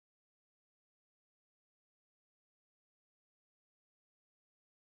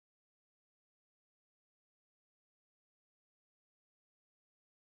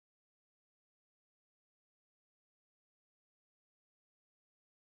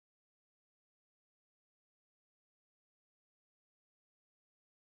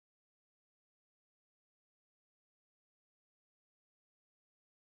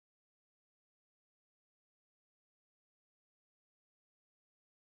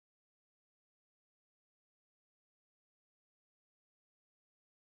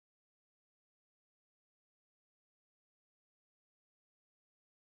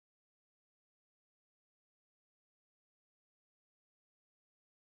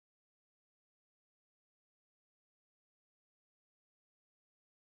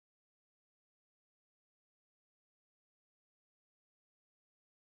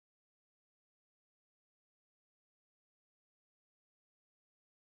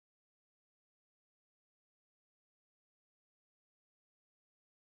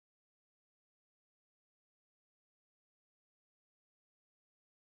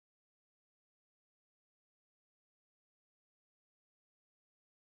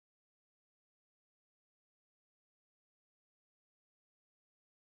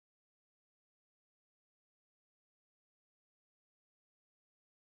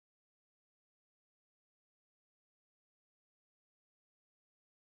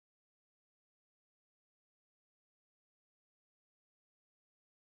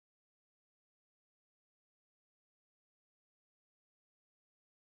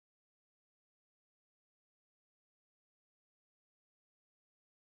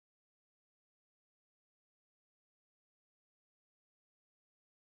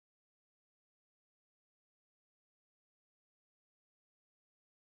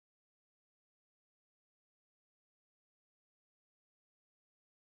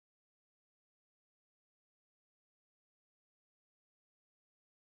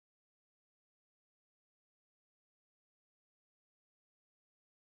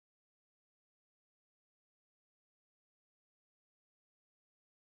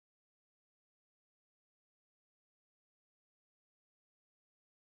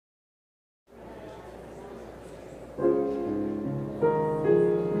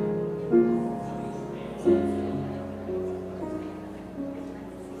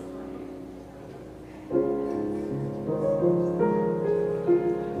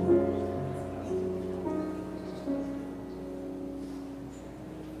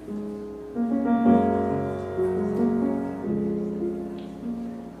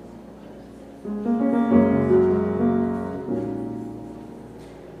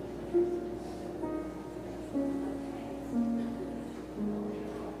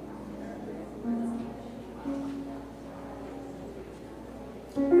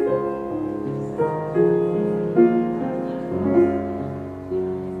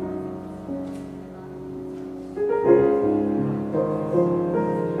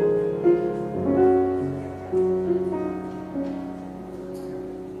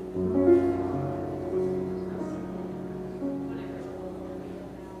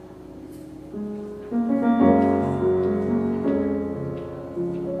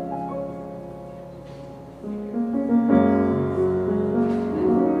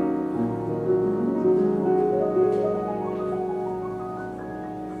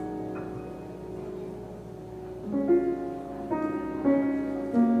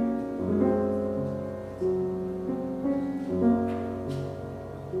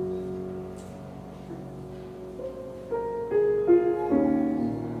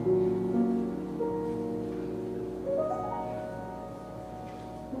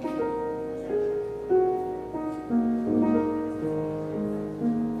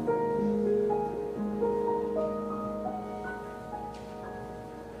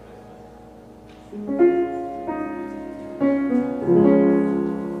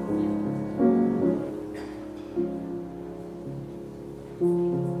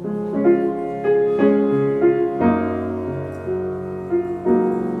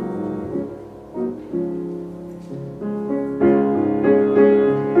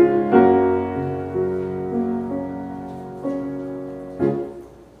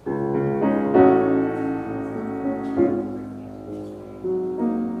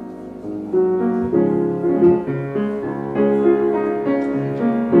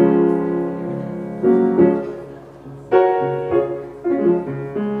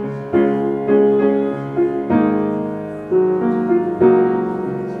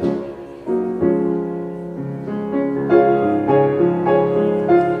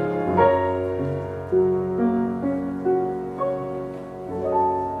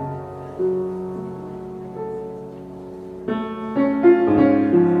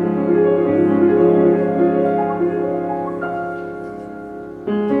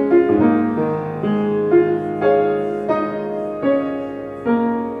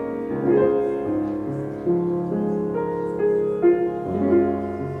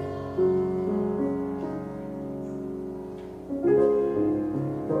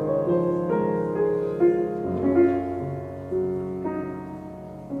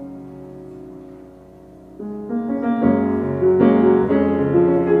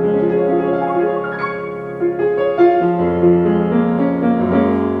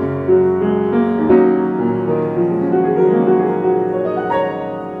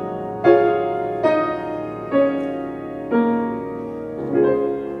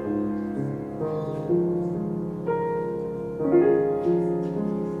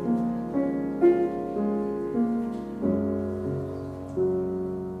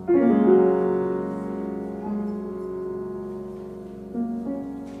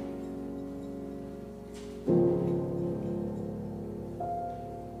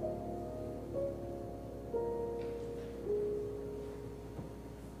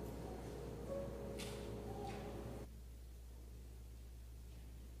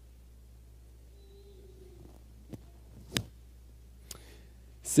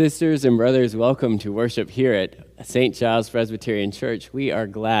Sisters and brothers, welcome to worship here at St. Giles Presbyterian Church. We are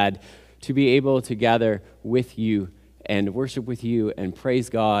glad to be able to gather with you and worship with you and praise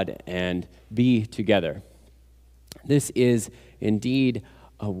God and be together. This is indeed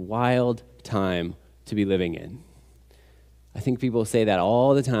a wild time to be living in. I think people say that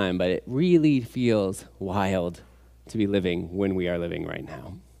all the time, but it really feels wild to be living when we are living right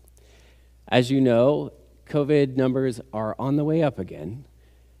now. As you know, COVID numbers are on the way up again.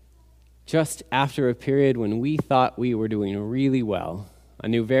 Just after a period when we thought we were doing really well, a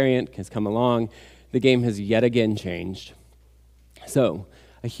new variant has come along, the game has yet again changed. So,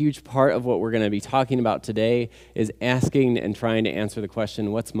 a huge part of what we're going to be talking about today is asking and trying to answer the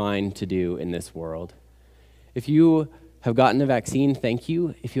question, what's mine to do in this world? If you have gotten a vaccine, thank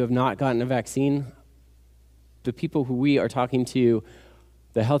you. If you have not gotten a vaccine, the people who we are talking to,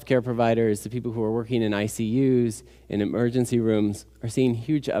 the healthcare providers, the people who are working in ICUs, in emergency rooms, are seeing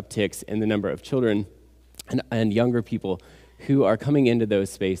huge upticks in the number of children and younger people who are coming into those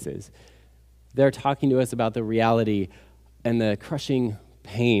spaces. They're talking to us about the reality and the crushing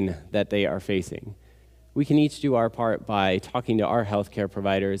pain that they are facing. We can each do our part by talking to our healthcare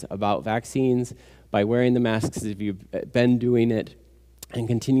providers about vaccines, by wearing the masks if you've been doing it, and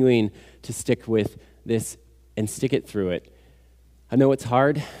continuing to stick with this and stick it through it. I know it's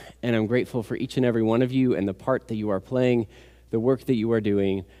hard, and I'm grateful for each and every one of you and the part that you are playing, the work that you are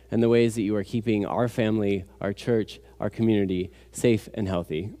doing, and the ways that you are keeping our family, our church, our community safe and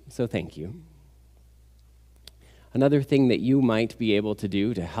healthy. So thank you. Another thing that you might be able to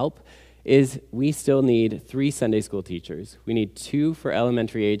do to help is we still need 3 Sunday school teachers. We need 2 for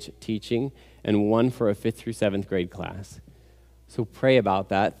elementary age teaching and 1 for a 5th through 7th grade class. So pray about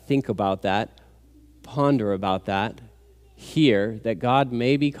that, think about that, ponder about that. Hear that God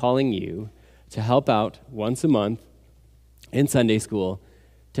may be calling you to help out once a month in Sunday school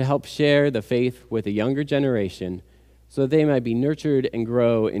to help share the faith with a younger generation so that they might be nurtured and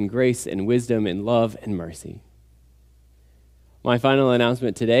grow in grace and wisdom and love and mercy. My final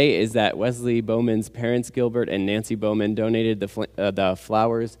announcement today is that Wesley Bowman's parents, Gilbert and Nancy Bowman, donated the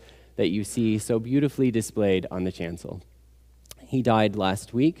flowers that you see so beautifully displayed on the chancel. He died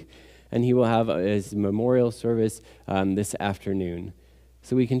last week, and he will have his memorial service this afternoon.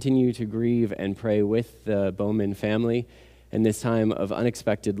 So we continue to grieve and pray with the Bowman family in this time of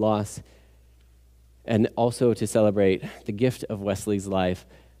unexpected loss, and also to celebrate the gift of Wesley's life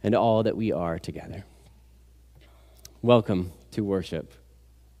and all that we are together. Welcome to worship.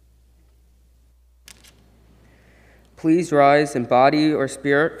 Please rise in body or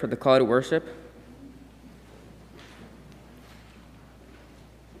spirit for the call to worship.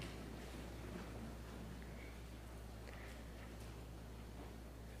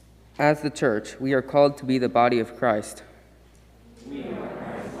 As the church, we are called to be the body of Christ. We are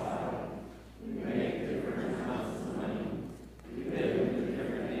Christ's body. We make different amounts of money. We live in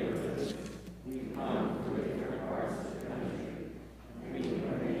different neighborhoods. We come from different parts of the country. And we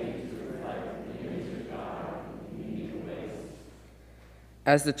are made to reflect the image of God in unique ways.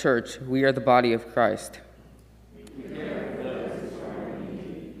 As the church, we are the body of Christ. We care for those who are in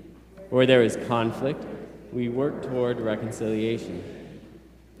need. Where there is conflict, we work toward reconciliation.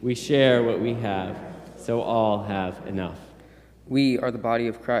 We share what we have, so all have enough. We are the body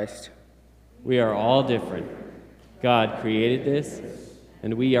of Christ. We are all different. God created this,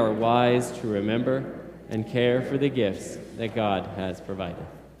 and we are wise to remember and care for the gifts that God has provided.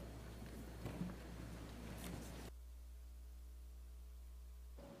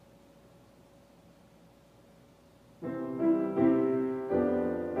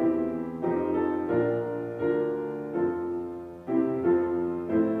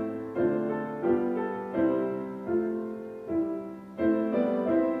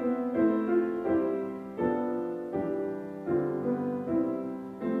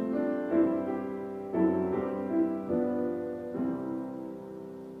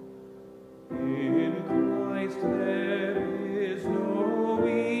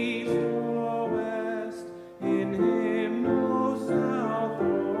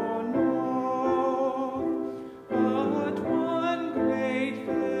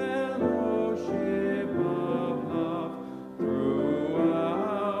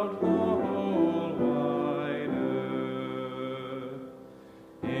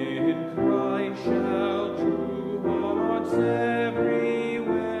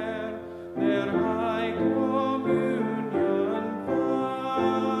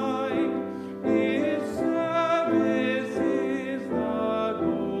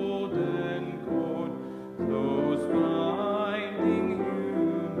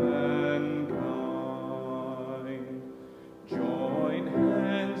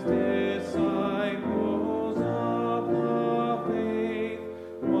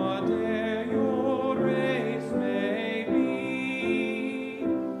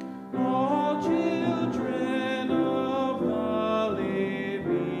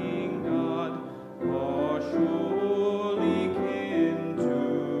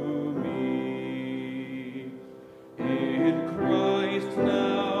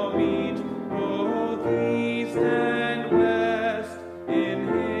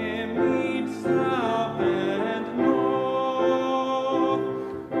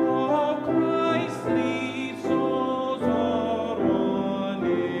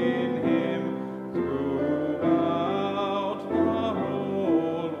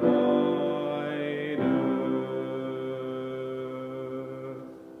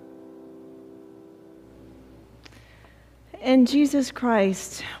 In Jesus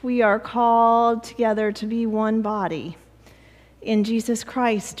Christ, we are called together to be one body. In Jesus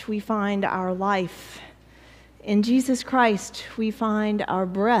Christ, we find our life. In Jesus Christ, we find our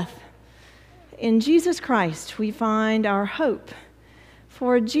breath. In Jesus Christ, we find our hope.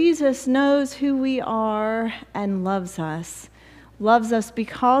 For Jesus knows who we are and loves us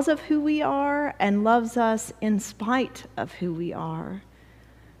because of who we are and loves us in spite of who we are.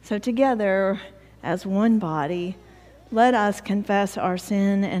 So together, as one body, let us confess our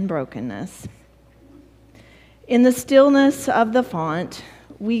sin and brokenness. In the stillness of the font,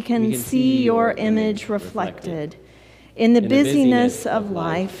 we can see your image reflected. In the busyness of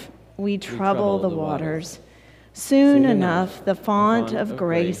life, we trouble the waters. Soon enough, the font of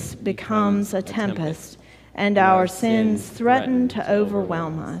grace becomes a tempest, and our sins threaten to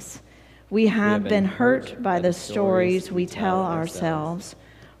overwhelm us. We have been hurt by the stories we tell ourselves,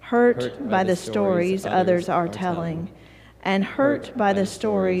 hurt by the stories others are telling, and hurt by the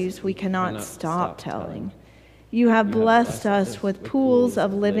stories we cannot stop telling. You have blessed us with pools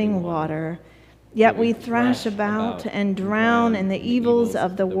of living water, yet we thrash about and drown in the evils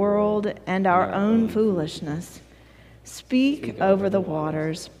of the world and our own foolishness. Speak over the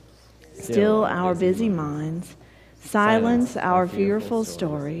waters, still our busy minds, silence our fearful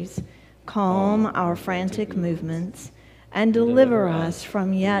stories, calm our frantic movements, and deliver us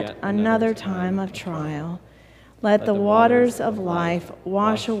from yet another time of trial. Let the waters of life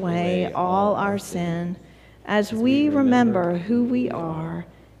wash away all our sin as we remember who we are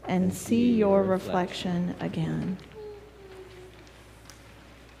and see your reflection again.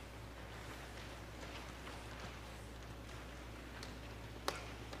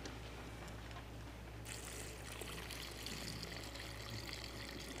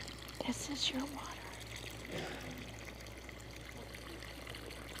 This is your water.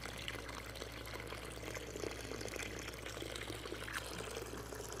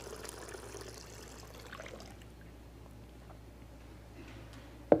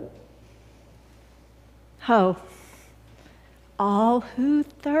 Oh, all who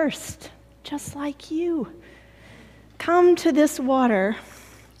thirst, just like you, come to this water,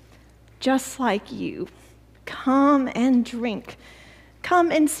 just like you. Come and drink.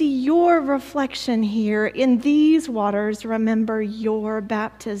 Come and see your reflection here in these waters. Remember your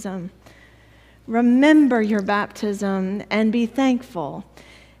baptism. Remember your baptism and be thankful.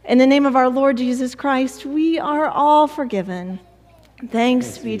 In the name of our Lord Jesus Christ, we are all forgiven.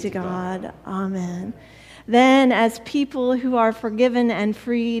 Thanks be to God. Amen. Then, as people who are forgiven and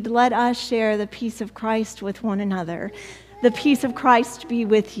freed, let us share the peace of Christ with one another. The peace of Christ be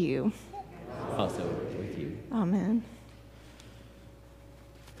with you. Also with you. Amen.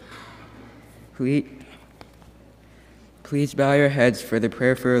 Please bow your heads for the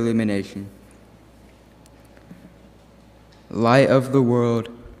prayer for illumination. Light of the world,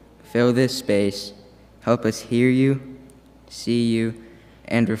 fill this space. Help us hear you, see you,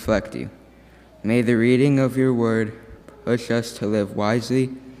 and reflect you. May the reading of your word push us to live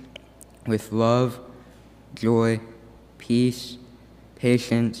wisely with love, joy, peace,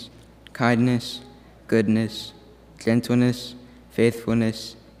 patience, kindness, goodness, gentleness,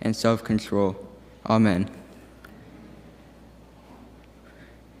 faithfulness, and self-control. Amen.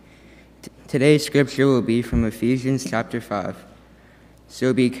 Today's scripture will be from Ephesians chapter 5.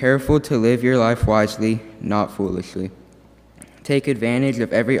 So be careful to live your life wisely, not foolishly. Take advantage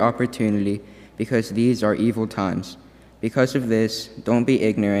of every opportunity, because these are evil times. Because of this, don't be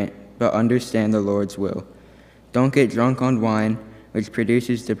ignorant, but understand the Lord's will. Don't get drunk on wine, which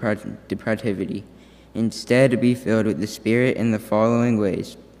produces depravity. Instead, be filled with the Spirit in the following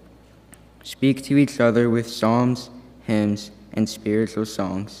ways. Speak to each other with psalms, hymns, and spiritual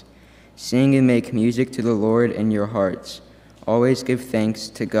songs. Sing and make music to the Lord in your hearts. Always give thanks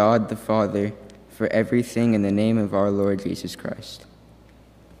to God the Father for everything in the name of our Lord Jesus Christ.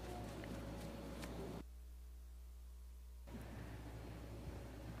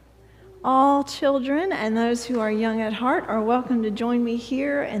 All children and those who are young at heart are welcome to join me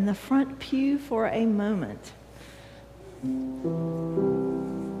here in the front pew for a moment. Do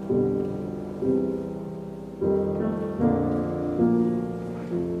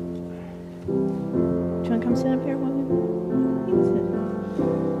you want to come sit up here? You can sit.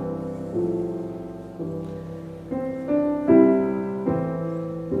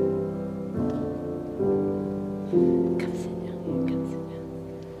 Come sit down here. Come sit down.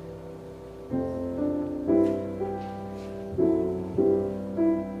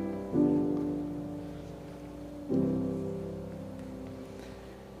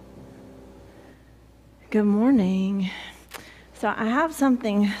 Good morning. So I have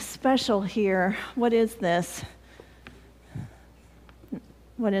something special here. What is this?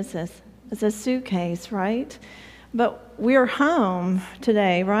 What is this? It's a suitcase, right? But we're home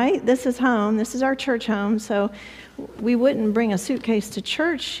today, right? This is home. This is our church home. So we wouldn't bring a suitcase to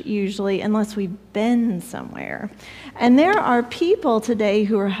church usually unless we've been somewhere. And there are people today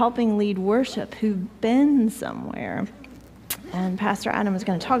who are helping lead worship who've been somewhere. And Pastor Adam is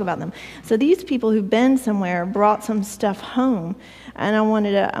going to talk about them. So these people who've been somewhere brought some stuff home. And I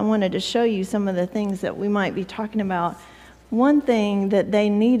wanted to show you some of the things that we might be talking about. One thing that they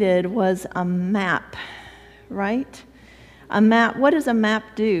needed was a map, right? A map. What does a map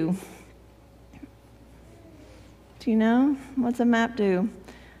do? Do you know? What's a map do?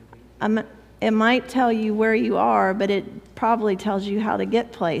 It might tell you where you are, but it probably tells you how to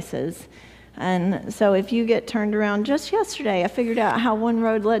get places. And so if you get turned around, just yesterday I figured out how one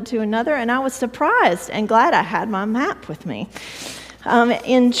road led to another, and I was surprised and glad I had my map with me.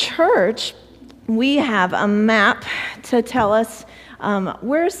 In church, we have a map to tell us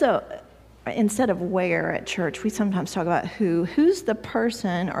instead of where at church, we sometimes talk about who's the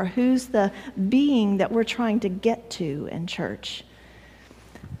person or who's the being that we're trying to get to in church.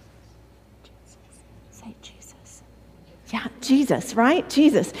 Say Jesus. Yeah, Jesus, right?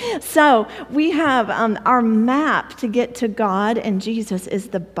 Jesus. So we have our map to get to God and Jesus is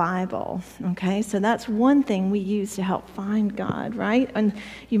the Bible, okay? So that's one thing we use to help find God, right? And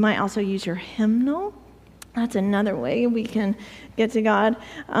you might also use your hymnal. That's another way we can get to God.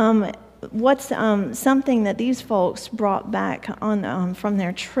 What's something that these folks brought back on from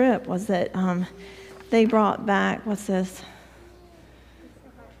their trip was that they brought back, what's this?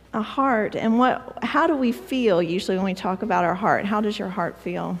 A heart. And how do we feel usually when we talk about our heart? How does your heart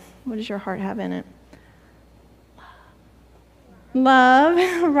feel? What does your heart have in it? Love,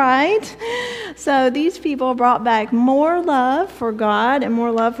 right? So these people brought back more love for God and more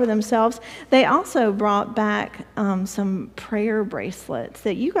love for themselves. They also brought back some prayer bracelets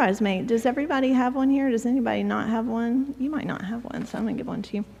that you guys made. Does everybody have one here? Does anybody not have one? You might not have one, so I'm going to give one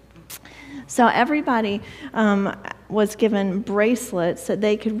to you. So everybody was given bracelets that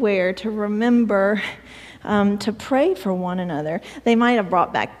they could wear to remember to pray for one another. They might have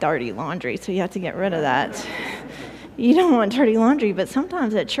brought back dirty laundry, so you have to get rid of that. You don't want dirty laundry, but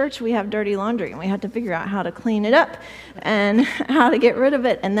sometimes at church we have dirty laundry and we have to figure out how to clean it up and how to get rid of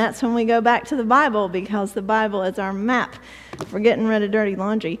it. And that's when we go back to the Bible, because the Bible is our map for getting rid of dirty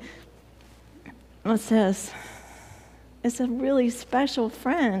laundry. What's this? It's a really special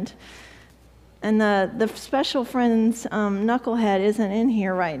friend. And the special friend's knucklehead isn't in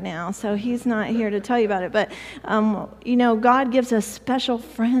here right now, so he's not here to tell you about it. But, God gives us special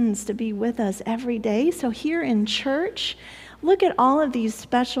friends to be with us every day. So here in church, look at all of these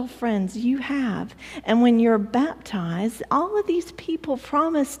special friends you have. And when you're baptized, all of these people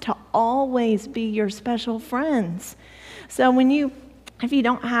promise to always be your special friends. So if you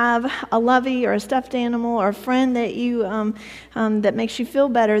don't have a lovey or a stuffed animal or a friend that that makes you feel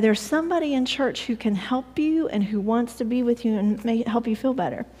better, there's somebody in church who can help you and who wants to be with you and help you feel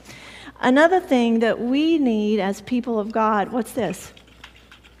better. Another thing that we need as people of God, what's this?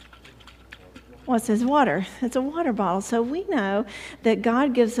 What's this? Water. It's a water bottle. So we know that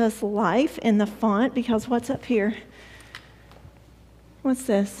God gives us life in the font, because what's up here? What's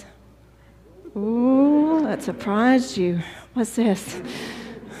this? Ooh, that surprised you. What's this?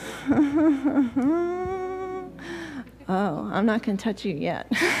 Oh, I'm not going to touch you yet.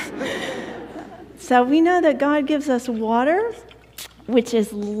 So we know that God gives us water, which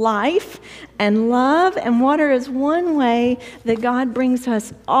is life and love, and water is one way that God brings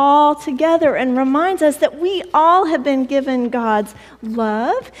us all together and reminds us that we all have been given God's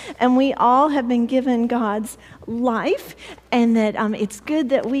love and we all have been given God's life, and that it's good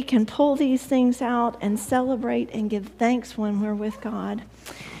that we can pull these things out and celebrate and give thanks when we're with God.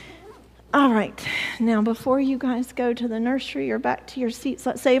 All right, now before you guys go to the nursery or back to your seats,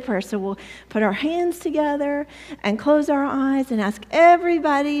 let's say a prayer. So we'll put our hands together and close our eyes and ask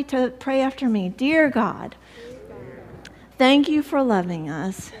everybody to pray after me. Dear God, thank you for loving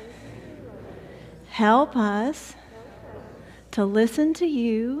us. Help us to listen to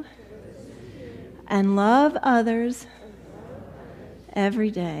you and love others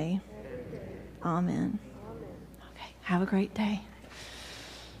every day. Amen. Okay, have a great day.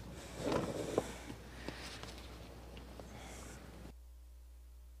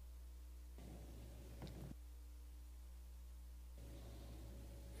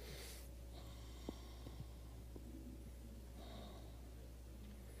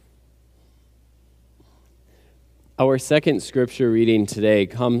 Our second scripture reading today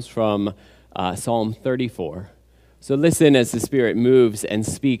comes from Psalm 34. So listen as the Spirit moves and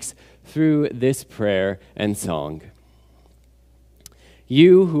speaks through this prayer and song.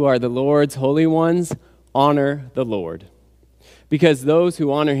 You who are the Lord's holy ones, honor the Lord, because those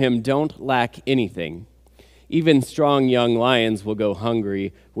who honor him don't lack anything. Even strong young lions will go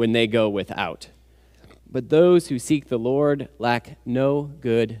hungry when they go without. But those who seek the Lord lack no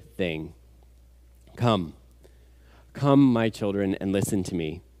good thing. Come, my children, and listen to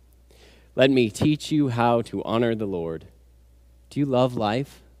me. Let me teach you how to honor the Lord. Do you love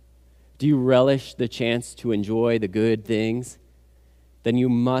life? Do you relish the chance to enjoy the good things? Then you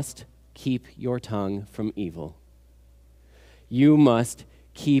must keep your tongue from evil. You must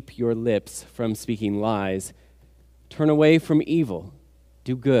keep your lips from speaking lies. Turn away from evil.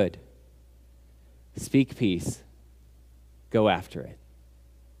 Do good. Speak peace. Go after it.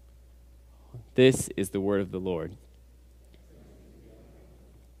 This is the word of the Lord.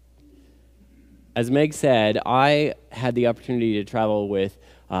 As Meg said, I had the opportunity to travel with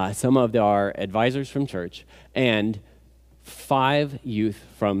some of our advisors from church and 5 youth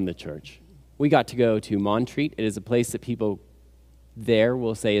from the church. We got to go to Montreat. It is a place that people there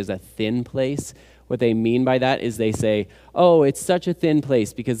will say is a thin place. What they mean by that is they say, oh, it's such a thin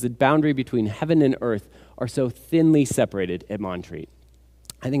place because the boundary between heaven and earth are so thinly separated at Montreat.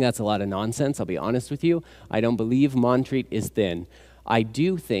 I think that's a lot of nonsense, I'll be honest with you. I don't believe Montreat is thin. I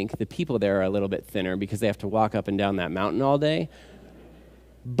do think the people there are a little bit thinner because they have to walk up and down that mountain all day.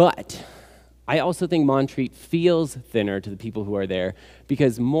 But I also think Montreat feels thinner to the people who are there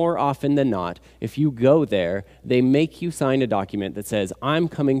because more often than not, if you go there, they make you sign a document that says, I'm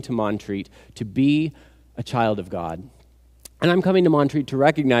coming to Montreat to be a child of God. And I'm coming to Montreat to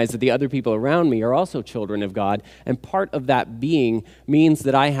recognize that the other people around me are also children of God, and part of that being means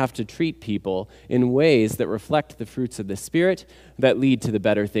that I have to treat people in ways that reflect the fruits of the Spirit, that lead to the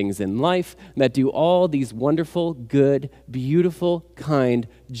better things in life, that do all these wonderful, good, beautiful, kind,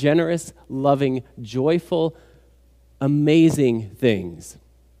 generous, loving, joyful, amazing things.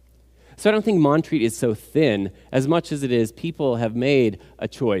 So I don't think Montreat is so thin as much as it is people have made a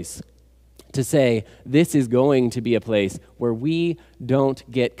choice. to say this is going to be a place where we don't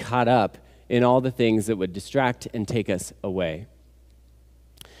get caught up in all the things that would distract and take us away.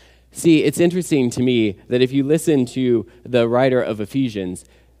 See, it's interesting to me that if you listen to the writer of Ephesians,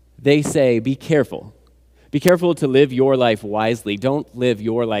 they say, be careful. Be careful to live your life wisely. Don't live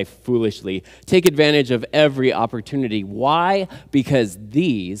your life foolishly. Take advantage of every opportunity. Why? Because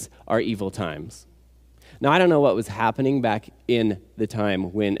these are evil times. Now, I don't know what was happening back in the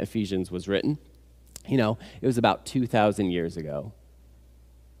time when Ephesians was written. You know, it was about 2,000 years ago.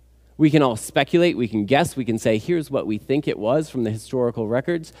 We can all speculate, we can guess, we can say, here's what we think it was from the historical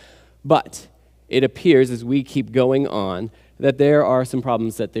records. But it appears, as we keep going on, that there are some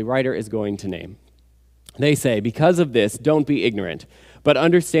problems that the writer is going to name. They say, because of this, don't be ignorant, but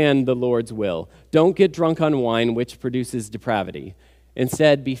understand the Lord's will. Don't get drunk on wine, which produces depravity.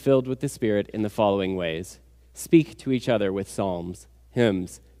 Instead, be filled with the Spirit in the following ways. Speak to each other with psalms,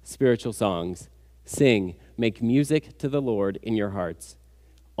 hymns, spiritual songs. Sing, make music to the Lord in your hearts.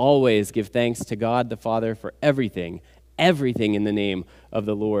 Always give thanks to God the Father for everything in the name of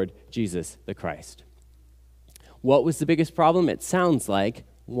the Lord Jesus the Christ. What was the biggest problem? It sounds like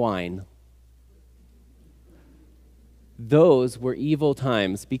wine. Those were evil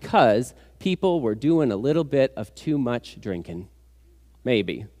times because people were doing a little bit of too much drinking.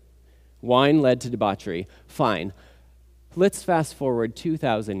 Maybe. Wine led to debauchery. Fine. Let's fast forward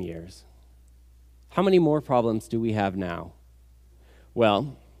 2,000 years. How many more problems do we have now?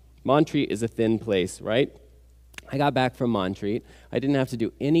 Well, Montreat is a thin place, right? I got back from Montreat. I didn't have to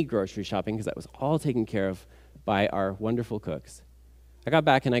do any grocery shopping because that was all taken care of by our wonderful cooks. I got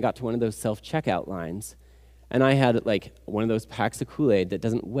back and I got to one of those self-checkout lines. And I had like one of those packs of Kool-Aid that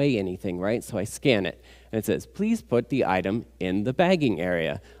doesn't weigh anything, right? So I scan it, and it says, please put the item in the bagging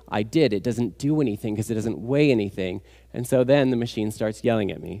area. I did. It doesn't do anything because it doesn't weigh anything. And so then the machine starts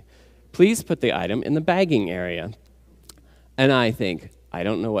yelling at me, please put the item in the bagging area. And I think, I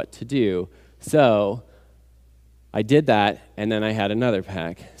don't know what to do. So I did that, and then I had another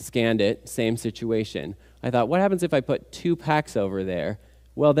pack, scanned it, same situation. I thought, what happens if I put 2 packs over there?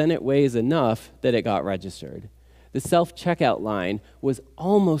 Well, then it weighs enough that it got registered. The self-checkout line was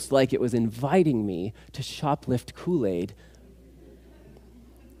almost like it was inviting me to shoplift Kool-Aid.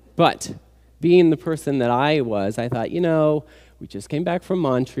 But being the person that I was, I thought, we just came back from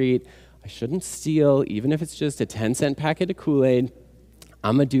Montreat. I shouldn't steal, even if it's just a 10-cent packet of Kool-Aid.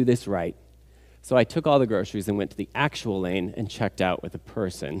 I'm going to do this right. So I took all the groceries and went to the actual lane and checked out with a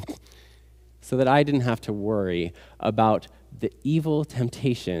person so that I didn't have to worry about the evil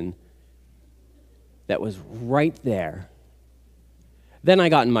temptation that was right there. Then I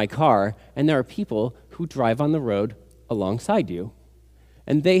got in my car, and there are people who drive on the road alongside you,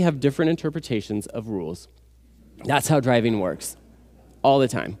 and they have different interpretations of rules. That's how driving works, all the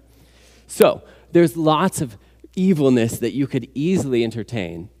time. So there's lots of evilness that you could easily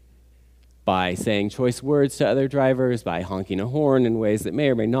entertain by saying choice words to other drivers, by honking a horn in ways that may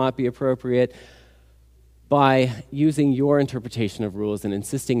or may not be appropriate, by using your interpretation of rules and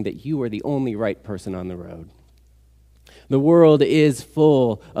insisting that you are the only right person on the road. The world is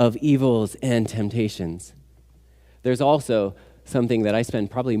full of evils and temptations. There's also something that I spend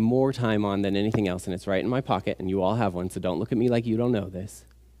probably more time on than anything else, and it's right in my pocket, and you all have one, so don't look at me like you don't know this.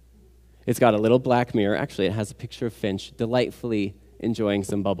 It's got a little black mirror. Actually, it has a picture of Finch delightfully enjoying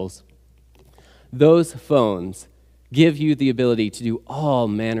some bubbles. Those phones give you the ability to do all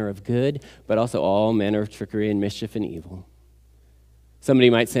manner of good, but also all manner of trickery and mischief and evil. Somebody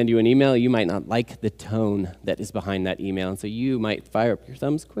might send you an email. You might not like the tone that is behind that email, and so you might fire up your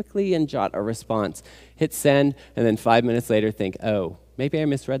thumbs quickly and jot a response. Hit send, and then 5 minutes later think, oh, maybe I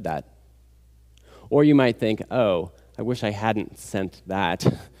misread that. Or you might think, oh, I wish I hadn't sent that.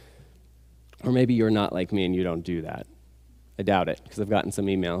 Or maybe you're not like me and you don't do that. I doubt it, because I've gotten some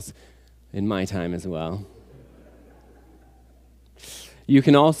emails in my time as well. You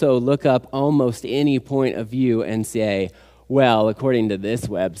can also look up almost any point of view and say, well, according to this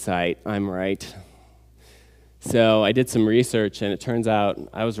website, I'm right. So I did some research, and it turns out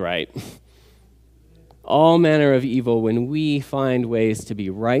I was right. All manner of evil when we find ways to be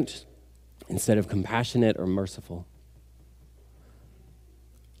right instead of compassionate or merciful.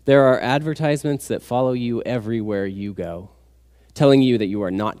 There are advertisements that follow you everywhere you go, telling you that you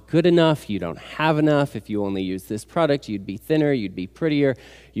are not good enough, you don't have enough. If you only use this product, you'd be thinner, you'd be prettier,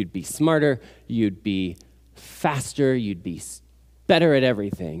 you'd be smarter, you'd be faster, you'd be better at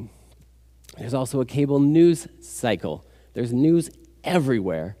everything. There's also a cable news cycle. There's news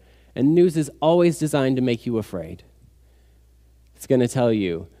everywhere, and news is always designed to make you afraid. It's going to tell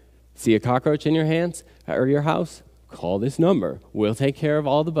you, see a cockroach in your hands or your house? call this number. We'll take care of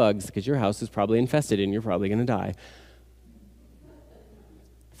all the bugs because your house is probably infested and you're probably going to die.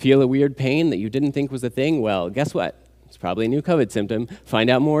 Feel a weird pain that you didn't think was a thing? Well, guess what? It's probably a new COVID symptom. Find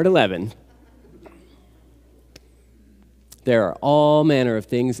out more at 11. There are all manner of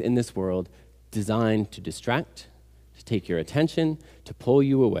things in this world designed to distract, to take your attention, to pull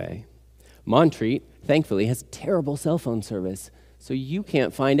you away. Montreat, thankfully, has terrible cell phone service, so you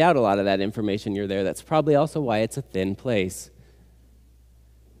can't find out a lot of that information you're there. That's probably also why it's a thin place.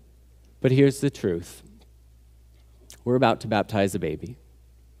 But here's the truth. We're about to baptize a baby.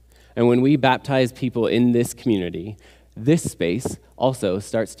 And when we baptize people in this community, this space also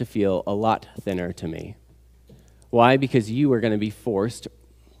starts to feel a lot thinner to me. Why? Because you are going to be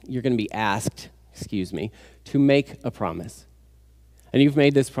asked, to make a promise. And you've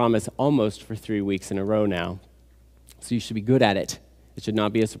made this promise almost for 3 weeks in a row now, so you should be good at it. It should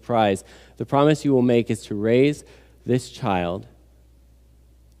not be a surprise. The promise you will make is to raise this child,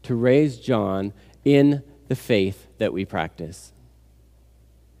 to raise John in the faith that we practice.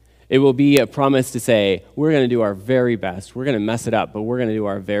 It will be a promise to say, we're going to do our very best. We're going to mess it up, but we're going to do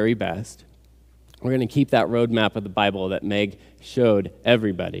our very best. We're going to keep that roadmap of the Bible that Meg showed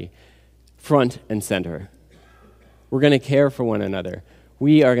everybody front and center. We're going to care for one another.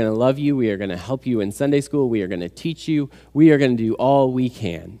 We are going to love you. We are going to help you in Sunday school. We are going to teach you. We are going to do all we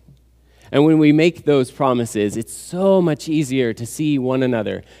can. And when we make those promises, it's so much easier to see one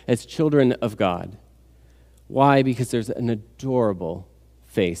another as children of God. Why? Because there's an adorable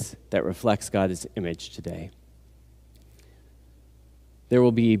face that reflects God's image today. There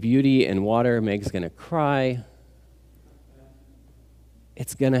will be beauty and water. Meg's going to cry.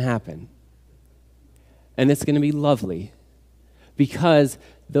 It's going to happen. And it's going to be lovely because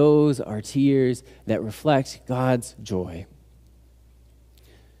those are tears that reflect God's joy.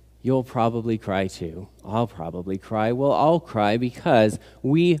 You'll probably cry too. I'll probably cry. We'll all cry because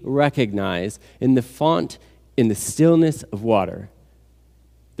we recognize in the font, in the stillness of water,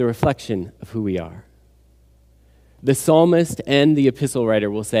 the reflection of who we are. The psalmist and the epistle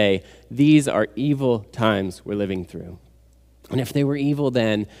writer will say, these are evil times we're living through. And if they were evil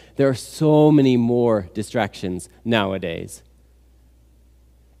then, there are so many more distractions nowadays.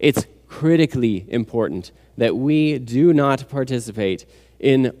 It's critically important that we do not participate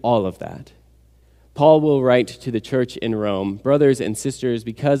in all of that. Paul will write to the church in Rome, brothers and sisters,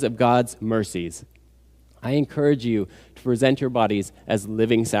 because of God's mercies, I encourage you to present your bodies as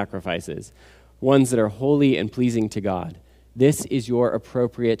living sacrifices, ones that are holy and pleasing to God. This is your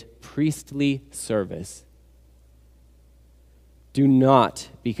appropriate priestly service. Do not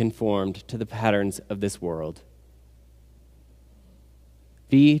be conformed to the patterns of this world.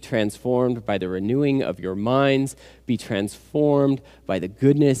 Be transformed by the renewing of your minds. Be transformed by the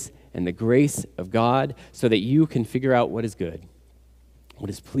goodness and the grace of God so that you can figure out what is good, what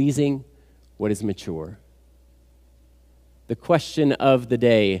is pleasing, what is mature. The question of the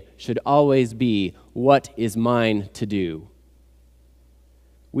day should always be, what is mine to do?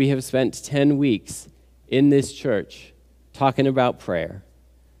 We have spent 10 weeks in this church talking about prayer.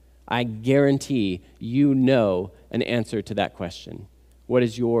 I guarantee you know an answer to that question. What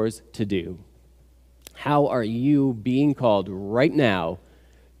is yours to do? How are you being called right now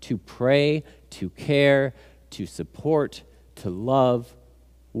to pray, to care, to support, to love?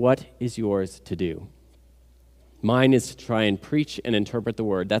 What is yours to do? Mine is to try and preach and interpret the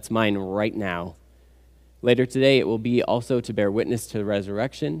word. That's mine right now. Later today, it will be also to bear witness to the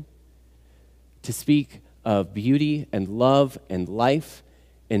resurrection, to speak of beauty and love and life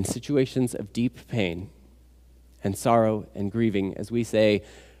in situations of deep pain and sorrow and grieving as we say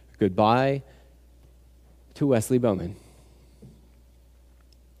goodbye to Wesley Bowman.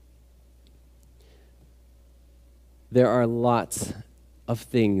 There are lots of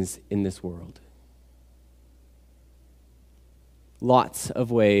things in this world. Lots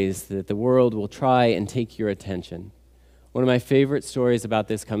of ways that the world will try and take your attention. One of my favorite stories about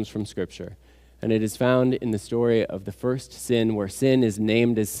this comes from Scripture, and it is found in the story of the first sin, where sin is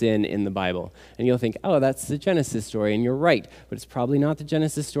named as sin in the Bible. And you'll think, oh, that's the Genesis story, and you're right, but it's probably not the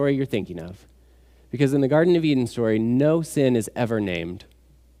Genesis story you're thinking of. Because in the Garden of Eden story, no sin is ever named.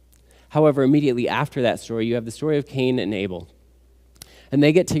 However, immediately after that story, you have the story of Cain and Abel. And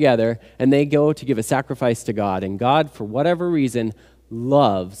they get together, and they go to give a sacrifice to God. And God, for whatever reason,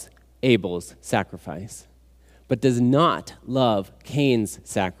 loves Abel's sacrifice, but does not love Cain's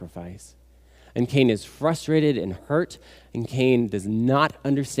sacrifice. And Cain is frustrated and hurt, and Cain does not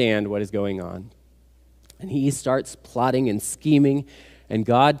understand what is going on. And he starts plotting and scheming, and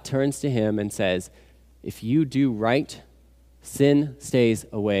God turns to him and says, if you do right, Sin stays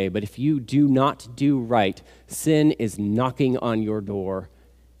away, but if you do not do right, sin is knocking on your door,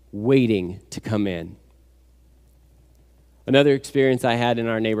 waiting to come in. Another experience I had in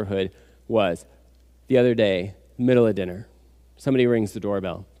our neighborhood was the other day, middle of dinner. Somebody rings the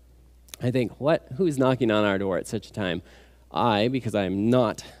doorbell. I think, who's knocking on our door at such a time? I, because I am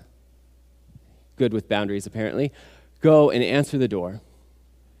not good with boundaries apparently, go and answer the door.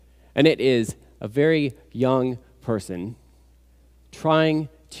 And it is a very young person trying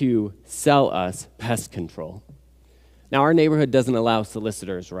to sell us pest control. Now, our neighborhood doesn't allow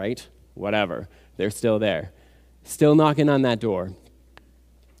solicitors, right? Whatever. They're still there. Still knocking on that door.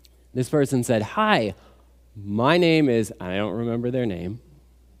 This person said, "Hi, my name is," I don't remember their name.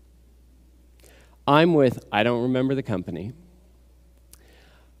 "I'm with," I don't remember the company.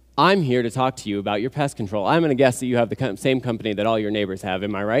 "I'm here to talk to you about your pest control. I'm going to guess that you have the same company that all your neighbors have.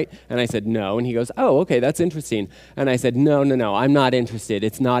 Am I right?" And I said, "No." And he goes, "Oh, okay, that's interesting." And I said, No, I'm not interested.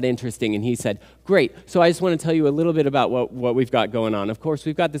 It's not interesting." And he said, "Great. So I just want to tell you a little bit about what we've got going on. Of course,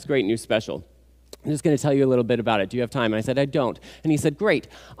 we've got this great new special. I'm just going to tell you a little bit about it. Do you have time?" And I said, "I don't." And he said, "Great.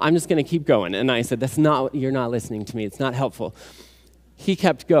 I'm just going to keep going." And I said, "You're not listening to me. It's not helpful." He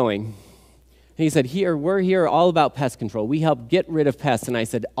kept going. He said, we're here all about pest control. We help get rid of pests." And I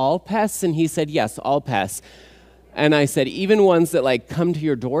said, "All pests?" And he said, "Yes, all pests." And I said, "Even ones that come to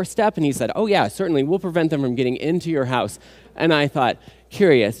your doorstep?" And he said, "Oh yeah, certainly. We'll prevent them from getting into your house." And I thought,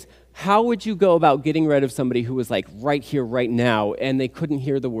 curious, how would you go about getting rid of somebody who was right here, right now, and they couldn't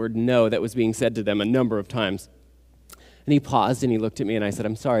hear the word no that was being said to them a number of times? And he paused and he looked at me and I said,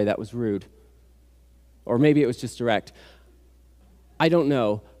 "I'm sorry, that was rude." Or maybe it was just direct. I don't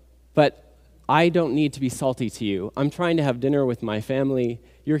know, but I don't need to be salty to you. I'm trying to have dinner with my family.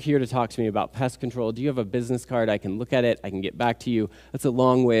 You're here to talk to me about pest control. Do you have a business card? I can look at it. I can get back to you. That's a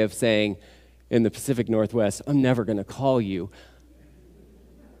long way of saying, in the Pacific Northwest, I'm never going to call you.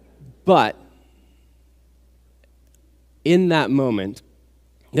 But in that moment,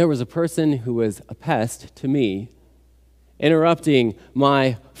 there was a person who was a pest to me, interrupting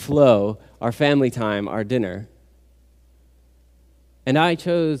my flow, our family time, our dinner. And I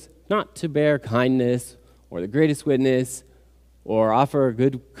chose not to bear kindness or the greatest witness or offer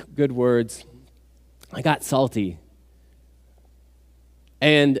good words. I got salty.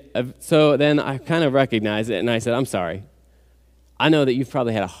 And so then I kind of recognized it and I said, "I'm sorry. I know that you've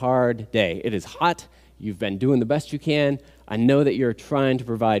probably had a hard day. It is hot. You've been doing the best you can. I know that you're trying to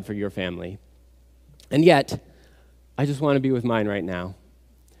provide for your family. And yet, I just want to be with mine right now.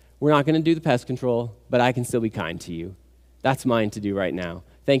 We're not going to do the pest control, but I can still be kind to you. That's mine to do right now.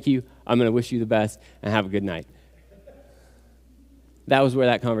 Thank you. I'm going to wish you the best, and have a good night." That was where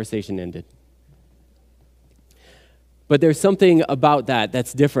that conversation ended. But there's something about that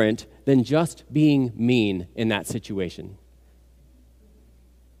that's different than just being mean in that situation.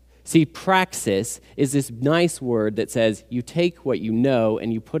 See, praxis is this nice word that says you take what you know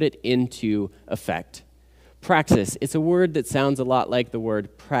and you put it into effect. Praxis, it's a word that sounds a lot like the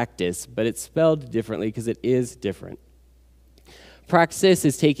word practice, but it's spelled differently because it is different. Praxis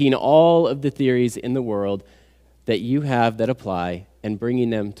is taking all of the theories in the world that you have that apply and bringing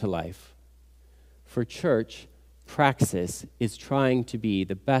them to life. For church, praxis is trying to be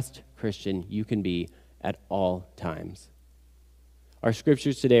the best Christian you can be at all times. Our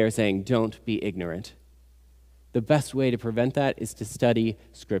scriptures today are saying, don't be ignorant. The best way to prevent that is to study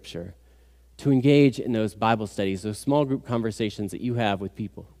Scripture, to engage in those Bible studies, those small group conversations that you have with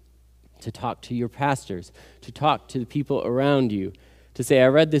people, to talk to your pastors, to talk to the people around you, to say, I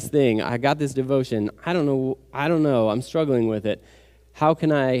read this thing, I got this devotion, I don't know, I'm struggling with it. How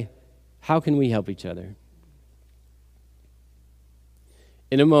can we help each other?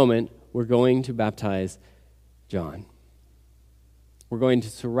 In a moment, we're going to baptize John. We're going to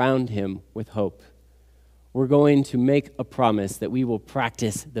surround him with hope. We're going to make a promise that we will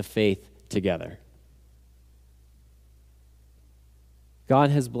practice the faith together. God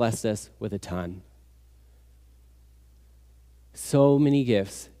has blessed us with a ton. So many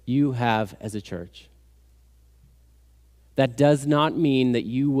gifts you have as a church. That does not mean that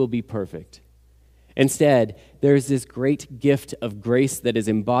you will be perfect. Instead, there's this great gift of grace that is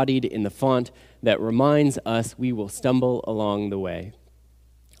embodied in the font that reminds us we will stumble along the way.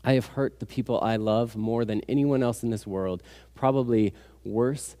 I have hurt the people I love more than anyone else in this world, probably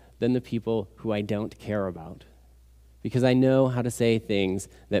worse than the people who I don't care about, because I know how to say things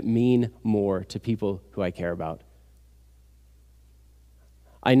that mean more to people who I care about.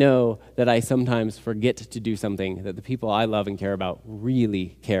 I know that I sometimes forget to do something that the people I love and care about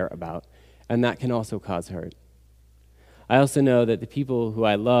really care about, and that can also cause hurt. I also know that the people who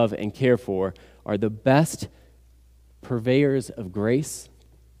I love and care for are the best purveyors of grace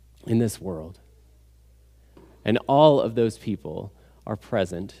in this world. And all of those people are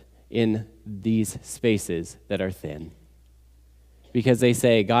present in these spaces that are thin. Because they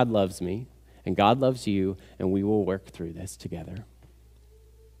say, God loves me, and God loves you, and we will work through this together.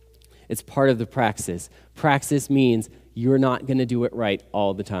 It's part of the praxis. Praxis means you're not going to do it right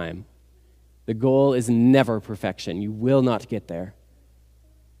all the time. The goal is never perfection. You will not get there.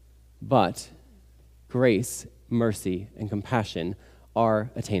 But grace, mercy, and compassion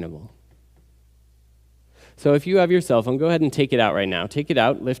are attainable. So if you have your cell phone, go ahead and take it out right now. Take it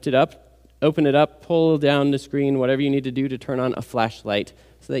out, lift it up, open it up, pull down the screen, whatever you need to do to turn on a flashlight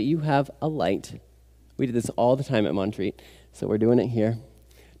so that you have a light. We do this all the time at Montreat, so we're doing it here.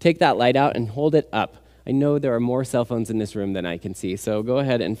 Take that light out and hold it up. I know there are more cell phones in this room than I can see, so go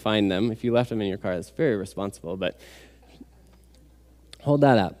ahead and find them. If you left them in your car, that's very responsible, but hold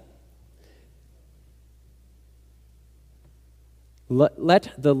that up.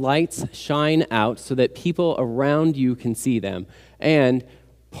 Let the lights shine out so that people around you can see them. And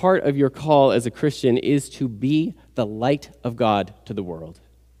part of your call as a Christian is to be the light of God to the world.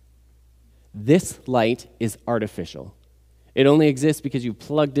 This light is artificial. It only exists because you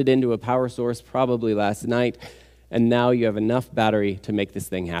plugged it into a power source probably last night, and now you have enough battery to make this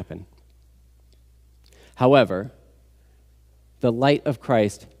thing happen. However, the light of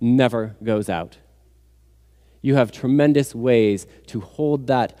Christ never goes out. You have tremendous ways to hold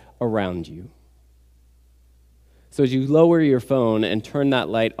that around you. So as you lower your phone and turn that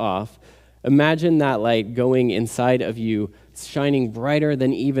light off, imagine that light going inside of you, shining brighter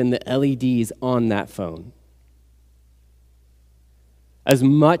than even the LEDs on that phone. As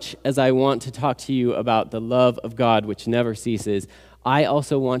much as I want to talk to you about the love of God, which never ceases, I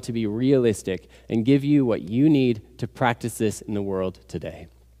also want to be realistic and give you what you need to practice this in the world today.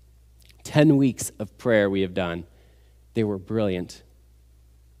 10 weeks of prayer we have done. They were brilliant.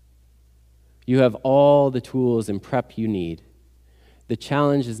 You have all the tools and prep you need. The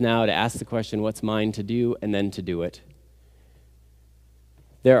challenge is now to ask the question, what's mine to do, and then to do it.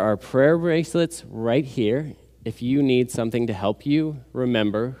 There are prayer bracelets right here. If you need something to help you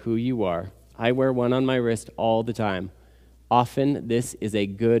remember who you are. I wear one on my wrist all the time. Often, this is a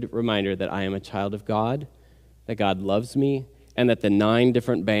good reminder that I am a child of God, that God loves me, and that the 9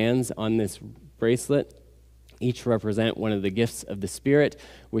 different bands on this bracelet each represent one of the gifts of the Spirit,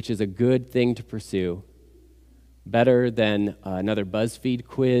 which is a good thing to pursue. Better than another BuzzFeed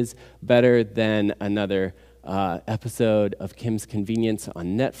quiz, better than another episode of Kim's Convenience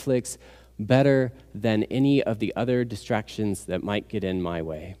on Netflix, better than any of the other distractions that might get in my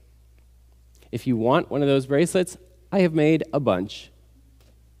way. If you want one of those bracelets, I have made a bunch.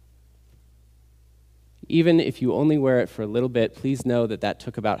 Even if you only wear it for a little bit, please know that that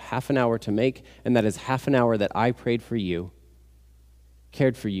took about half an hour to make, and that is half an hour that I prayed for you,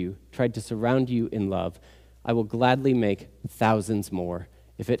 cared for you, tried to surround you in love. I will gladly make thousands more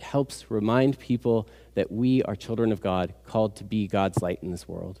if it helps remind people that we are children of God, called to be God's light in this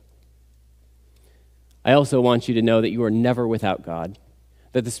world. I also want you to know that you are never without God,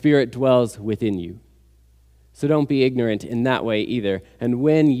 that the Spirit dwells within you. So don't be ignorant in that way either. And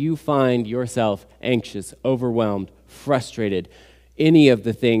when you find yourself anxious, overwhelmed, frustrated, any of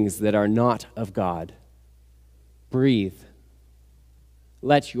the things that are not of God, breathe.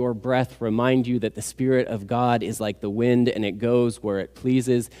 Let your breath remind you that the Spirit of God is like the wind and it goes where it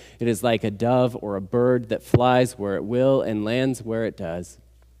pleases. It is like a dove or a bird that flies where it will and lands where it does.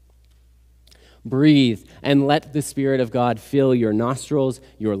 Breathe and let the Spirit of God fill your nostrils,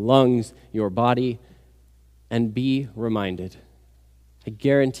 your lungs, your body, and be reminded. I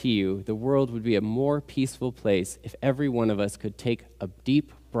guarantee you the world would be a more peaceful place if every one of us could take a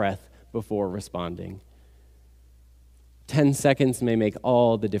deep breath before responding. 10 seconds may make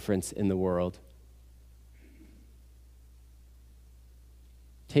all the difference in the world.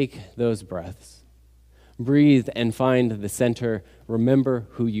 Take those breaths. Breathe and find the center. Remember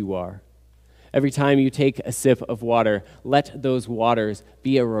who you are. Every time you take a sip of water, let those waters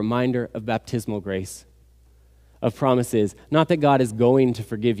be a reminder of baptismal grace, of promises, not that God is going to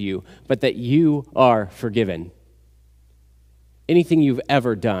forgive you, but that you are forgiven. Anything you've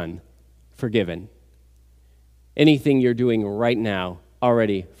ever done, forgiven. Anything you're doing right now,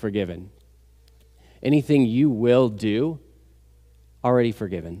 already forgiven. Anything you will do, already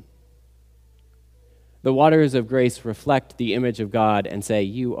forgiven. The waters of grace reflect the image of God and say,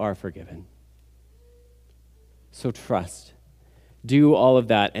 you are forgiven. So trust. Do all of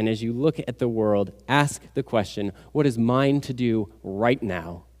that, and as you look at the world, ask the question, what is mine to do right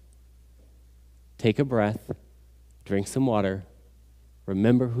now? Take a breath, drink some water,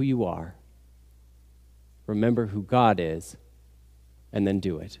 remember who you are, remember who God is, and then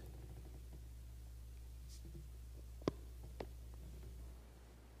do it.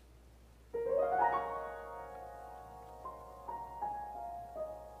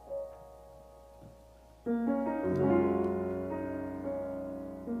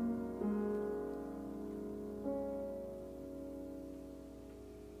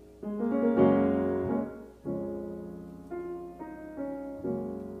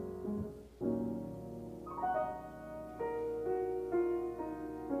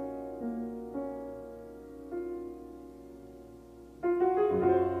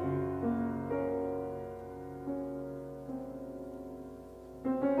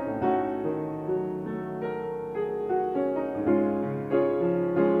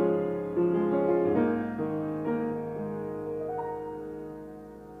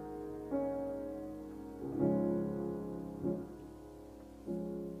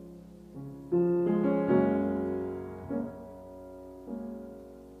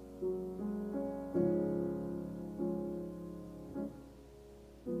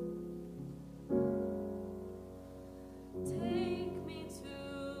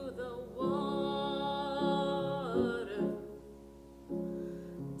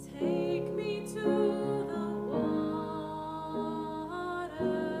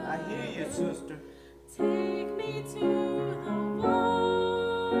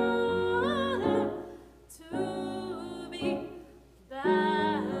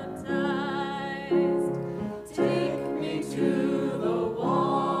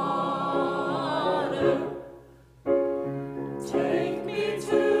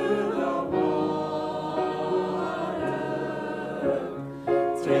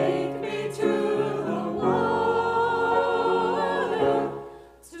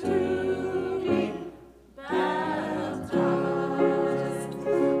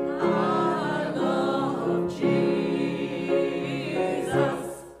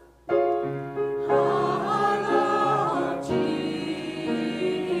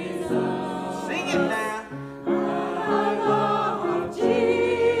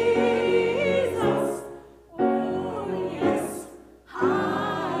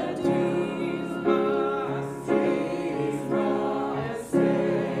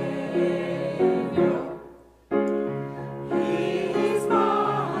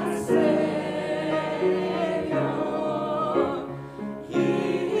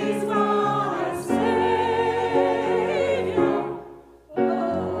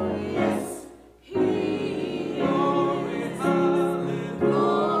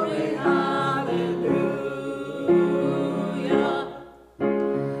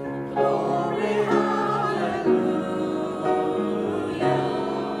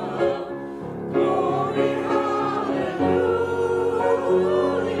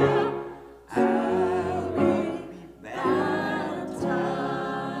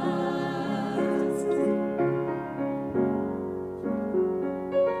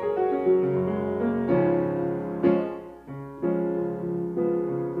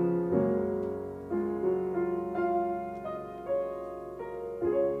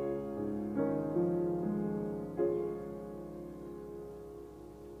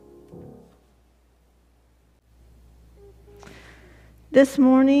 This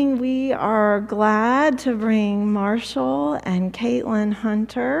morning, we are glad to bring Marshall and Caitlin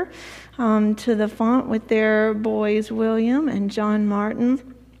Hunter to the font with their boys, William and John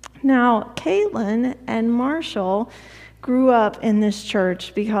Martin. Now, Caitlin and Marshall grew up in this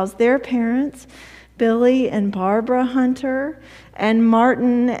church because their parents, Billy and Barbara Hunter, and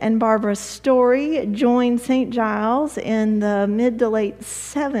Martin and Barbara Story, joined St. Giles in the mid to late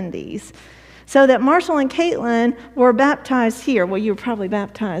 70s. So that Marshall and Caitlin were baptized here. Well, you were probably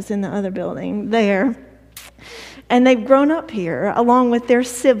baptized in the other building there. And they've grown up here along with their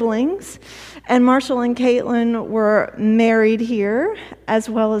siblings. And Marshall and Caitlin were married here as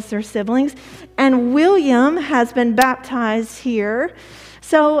well as their siblings. And William has been baptized here.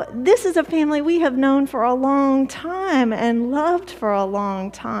 So this is a family we have known for a long time and loved for a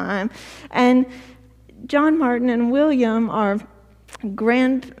long time. And John Martin and William are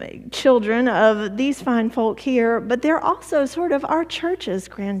grandchildren of these fine folk here, but they're also sort of our church's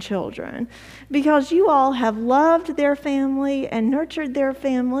grandchildren because you all have loved their family and nurtured their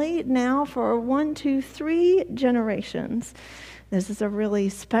family now for 1, 2, 3 generations. This is a really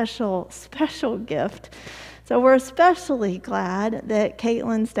special gift. So we're especially glad that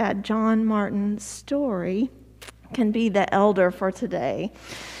Caitlin's dad, John Martin Story, can be the elder for today.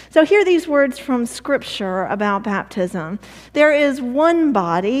 So hear these words from Scripture about baptism. There is one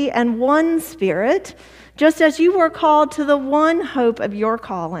body and one Spirit, just as you were called to the one hope of your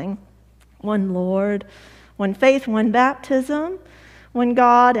calling. One Lord, one faith, one baptism, one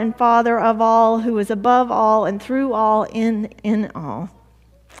God and Father of all, who is above all and through all, in all.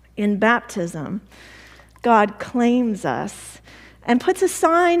 In baptism, God claims us and puts a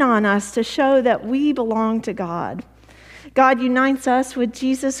sign on us to show that we belong to God. God unites us with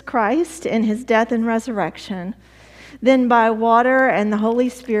Jesus Christ in his death and resurrection. Then by water and the Holy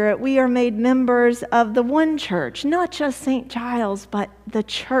Spirit, we are made members of the one church, not just St. Giles, but the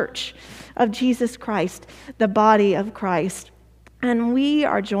church of Jesus Christ, the body of Christ. And we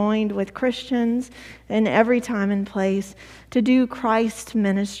are joined with Christians in every time and place to do Christ's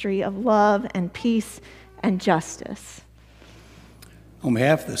ministry of love and peace and justice. On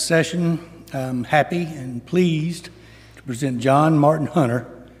behalf of the session, I'm happy and pleased to present John Martin Hunter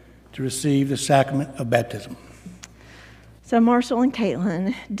to receive the sacrament of baptism. So Marshall and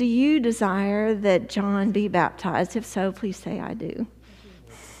Caitlin, do you desire that John be baptized? If so, please say I do.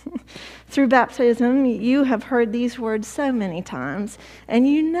 Through baptism, you have heard these words so many times, and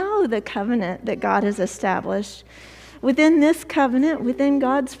you know the covenant that God has established. Within this covenant, within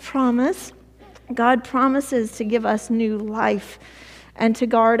God's promise, God promises to give us new life and to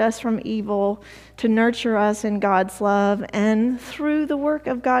guard us from evil, to nurture us in God's love, and through the work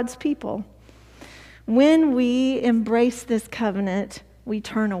of God's people. When we embrace this covenant, we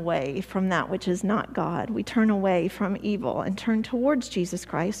turn away from that which is not God. We turn away from evil and turn towards Jesus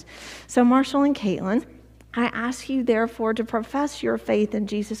Christ. So Marshall and Caitlin, I ask you therefore to profess your faith in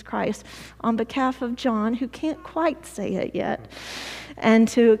Jesus Christ on behalf of John, who can't quite say it yet, and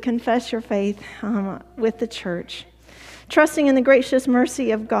to confess your faith with the church. Trusting in the gracious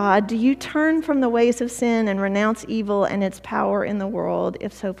mercy of God, do you turn from the ways of sin and renounce evil and its power in the world?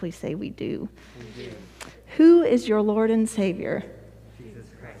 If so, please say we do. Who is your Lord and Savior? Jesus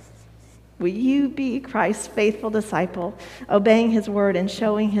Christ. Will you be Christ's faithful disciple, obeying his word and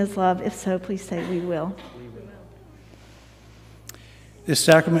showing his love? If so, please say we will. This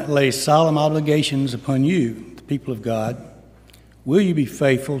sacrament lays solemn obligations upon you, the people of God. Will you be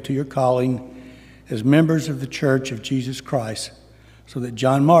faithful to your calling as members of the Church of Jesus Christ, so that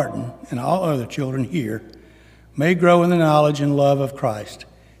John Martin and all other children here may grow in the knowledge and love of Christ?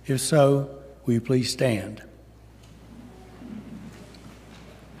 If so, will you please stand?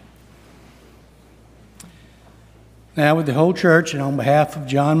 Now, with the whole church and on behalf of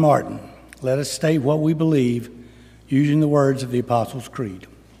John Martin, let us state what we believe using the words of the Apostles' Creed.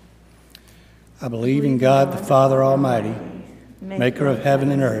 I believe in God the Father Almighty, maker of heaven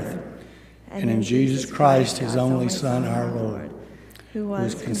and earth, and in Jesus Christ, his only Son, our Lord, who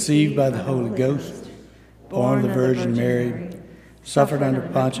was conceived by the Holy Ghost, born of the Virgin Mary, suffered under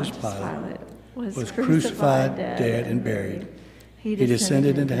Pontius Pilate, was crucified, dead, and buried. He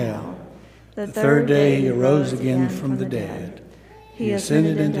descended into hell. The third day he arose again from the dead. He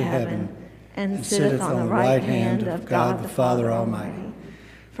ascended into heaven and sitteth on the right hand of God the Father Almighty.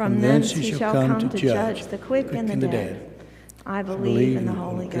 From thence he shall come to judge the quick and the dead. I believe in the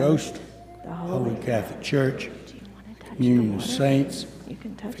Holy Ghost, the Holy Catholic Church, communion of saints,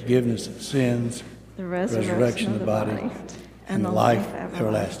 forgiveness of sins, the resurrection of the body, and the life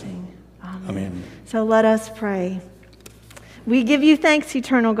everlasting. Amen. So let us pray. We give you thanks,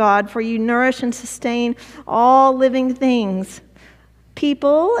 eternal God, for you nourish and sustain all living things,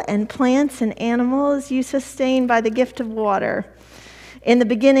 people and plants and animals you sustain by the gift of water. In the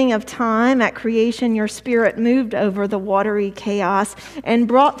beginning of time, at creation, your spirit moved over the watery chaos and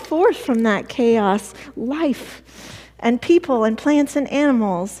brought forth from that chaos life and people and plants and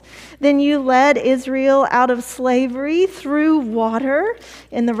animals. Then you led Israel out of slavery through water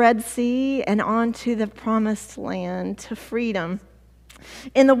in the Red Sea and onto the promised land to freedom.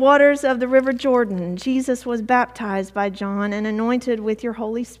 In the waters of the river Jordan, Jesus was baptized by John and anointed with your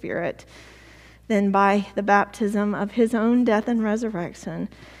Holy Spirit. Then by the baptism of his own death and resurrection,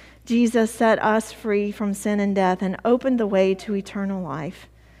 Jesus set us free from sin and death and opened the way to eternal life.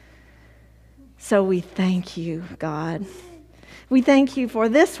 So we thank you, God. We thank you for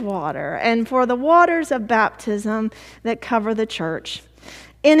this water and for the waters of baptism that cover the church.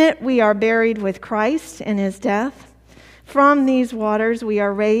 In it we are buried with Christ in his death. From these waters we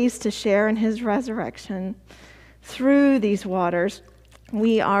are raised to share in his resurrection. Through these waters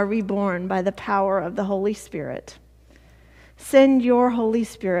we are reborn by the power of the Holy Spirit. Send your Holy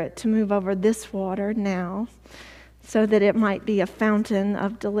Spirit to move over this water now, so that it might be a fountain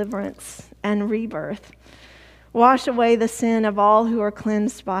of deliverance and rebirth. Wash away the sin of all who are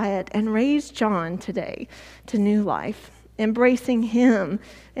cleansed by it, and raise John today to new life, embracing him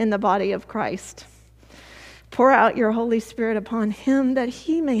in the body of Christ. Pour out your Holy Spirit upon him, that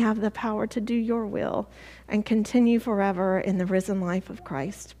he may have the power to do your will and continue forever in the risen life of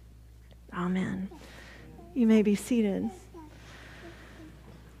Christ. Amen. You may be seated.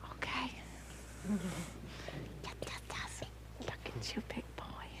 Okay. Look at you, big boy.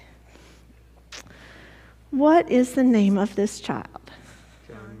 What is the name of this child?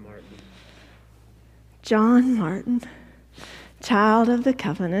 John Martin. John Martin, child of the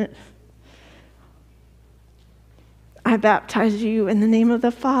covenant. I baptize you in the name of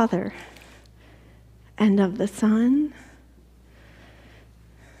the Father and of the Son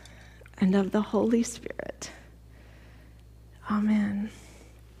and of the Holy Spirit. Amen.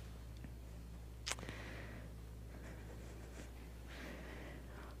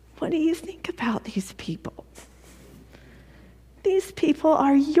 What do you think about these people? These people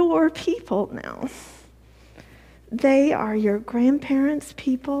are your people now. They are your grandparents'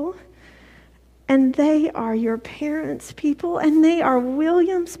 people, and they are your parents' people, and they are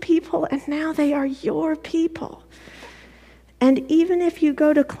William's people, and now they are your people. And even if you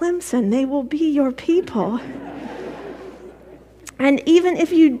go to Clemson, they will be your people. And even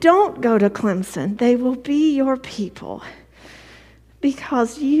if you don't go to Clemson, they will be your people.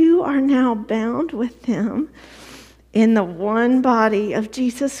 Because you are now bound with them in the one body of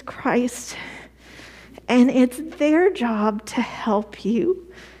Jesus Christ. And it's their job to help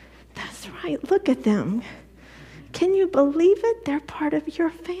you. That's right, look at them. Can you believe it? They're part of your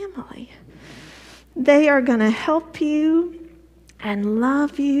family. They are going to help you and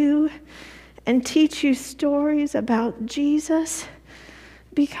love you and teach you stories about Jesus,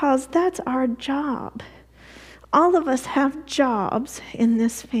 because that's our job. All of us have jobs in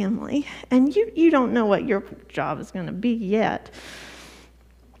this family, and you don't know what your job is going to be yet.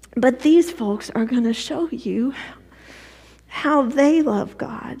 But these folks are going to show you how they love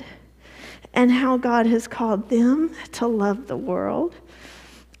God and how God has called them to love the world.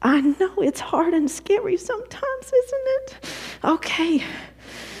 I know it's hard and scary sometimes, isn't it? Okay.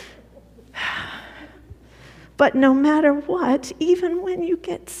 But no matter what, even when you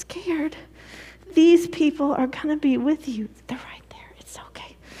get scared, these people are going to be with you. They're right there. It's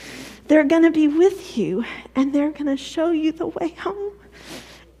okay. They're going to be with you, and they're going to show you the way home.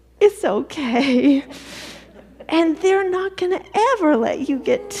 It's okay. And they're not going to ever let you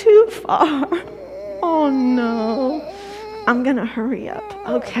get too far. Oh, no. I'm going to hurry up.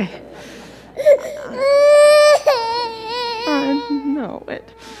 Okay. I know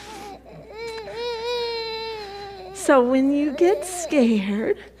it. So when you get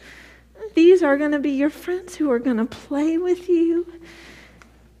scared, these are going to be your friends who are going to play with you.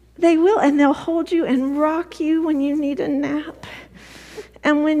 They will, and they'll hold you and rock you when you need a nap.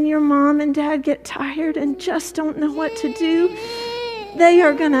 And when your mom and dad get tired and just don't know what to do, they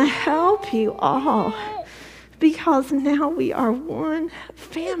are going to help you all. Because now we are one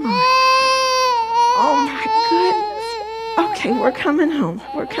family. Oh my goodness. Okay, we're coming home.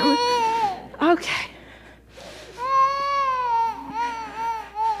 We're coming. Okay.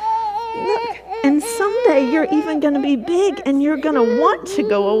 Look, and someday you're even going to be big and you're going to want to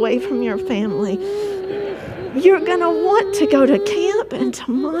go away from your family. You're going to want to go to camp and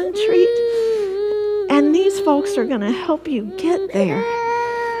to Montreat. And these folks are going to help you get there.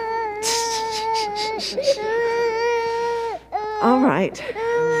 All right.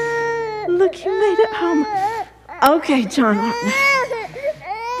 Look, you made it home. Okay, John Martin.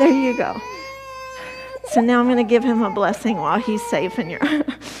 There you go. So now I'm going to give him a blessing while he's safe in your...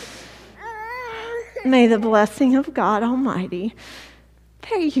 May the blessing of God Almighty,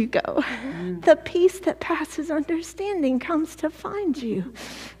 there you go. The peace that passes understanding comes to find you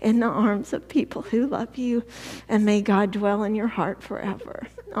in the arms of people who love you. And may God dwell in your heart forever.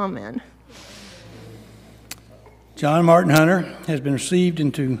 Amen. John Martin Hunter has been received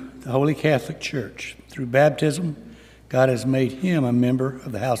into the Holy Catholic Church. Through baptism, God has made him a member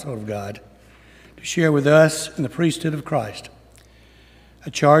of the household of God to share with us in the priesthood of Christ. I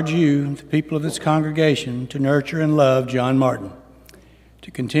charge you, the people of this congregation, to nurture and love John Martin,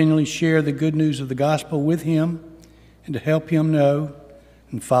 to continually share the good news of the gospel with him, and to help him know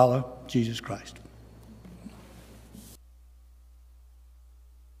and follow Jesus Christ.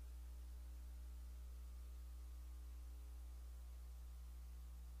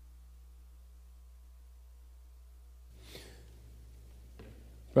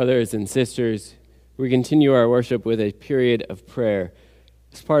 Brothers and sisters, we continue our worship with a period of prayer.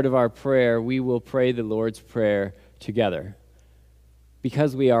 As part of our prayer, we will pray the Lord's Prayer together.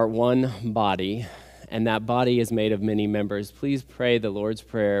 Because we are one body, and that body is made of many members, please pray the Lord's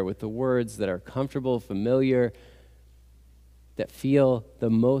Prayer with the words that are comfortable, familiar, that feel the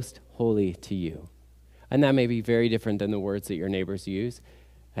most holy to you. And that may be very different than the words that your neighbors use,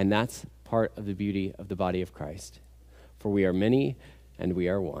 and that's part of the beauty of the body of Christ. For we are many, and we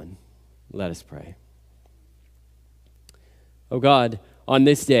are one. Let us pray. O God, on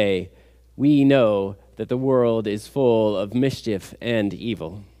this day, we know that the world is full of mischief and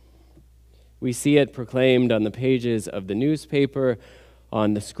evil. We see it proclaimed on the pages of the newspaper,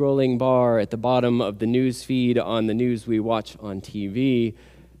 on the scrolling bar at the bottom of the news feed, on the news we watch on TV,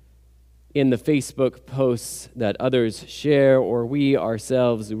 in the Facebook posts that others share or we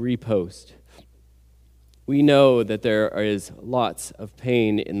ourselves repost. We know that there is lots of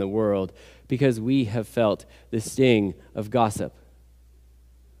pain in the world because we have felt the sting of gossip.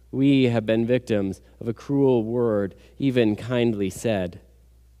 We have been victims of a cruel word, even kindly said.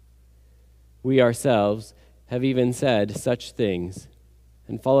 We ourselves have even said such things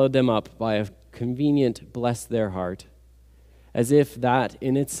and followed them up by a convenient bless their heart, as if that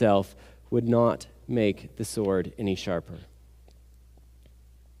in itself would not make the sword any sharper.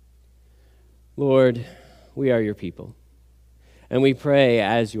 Lord, we are your people, and we pray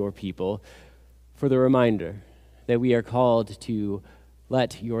as your people for the reminder that we are called to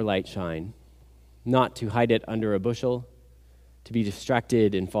let your light shine, not to hide it under a bushel, to be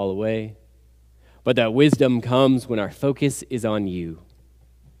distracted and fall away, but that wisdom comes when our focus is on you.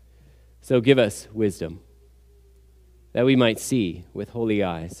 So give us wisdom, that we might see with holy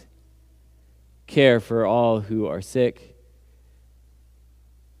eyes, care for all who are sick,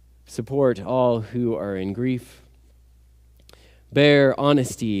 support all who are in grief, bear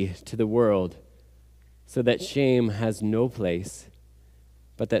honesty to the world so that shame has no place,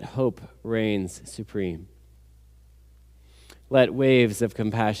 but that hope reigns supreme. Let waves of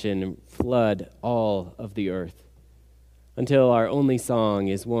compassion flood all of the earth until our only song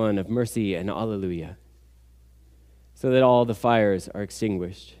is one of mercy and alleluia, so that all the fires are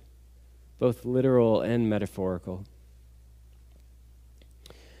extinguished, both literal and metaphorical,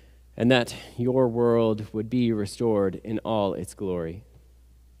 and that your world would be restored in all its glory.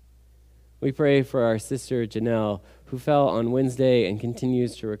 We pray for our sister Janelle, who fell on Wednesday and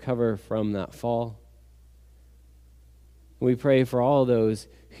continues to recover from that fall. We pray for all those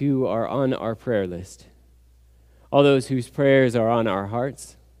who are on our prayer list, all those whose prayers are on our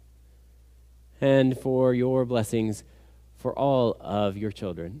hearts, and for your blessings for all of your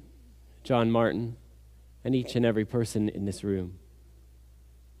children, John Martin, and each and every person in this room,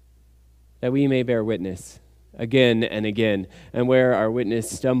 that we may bear witness again and again, and where our witness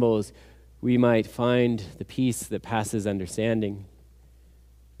stumbles, we might find the peace that passes understanding,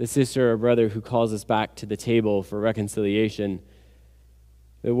 the sister or brother who calls us back to the table for reconciliation,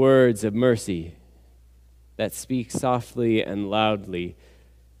 the words of mercy that speak softly and loudly,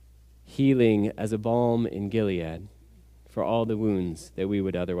 healing as a balm in Gilead for all the wounds that we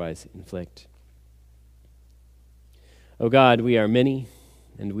would otherwise inflict. O God, we are many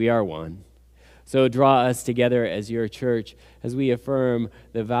and we are one. So draw us together as your church as we affirm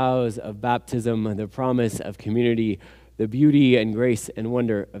the vows of baptism, the promise of community, the beauty and grace and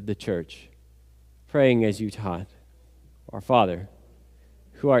wonder of the church, praying as you taught. Our Father,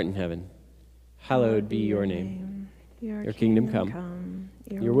 who art in heaven, hallowed be your name. Your kingdom come.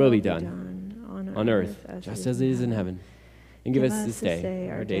 Your will be done on earth, just as it is in heaven. And give us this day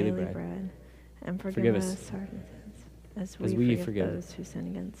our daily bread. And forgive us our sins, as we forgive those who sin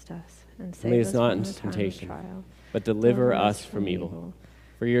against us. And lead us not from into the time of temptation, trial. but deliver us from evil.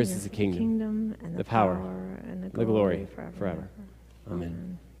 For yours is the kingdom and the power, and the glory forever.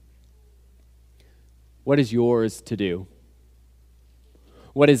 Amen. What is yours to do?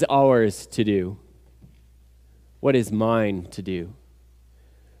 What is ours to do? What is mine to do?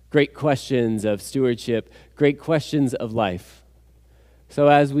 Great questions of stewardship, great questions of life. So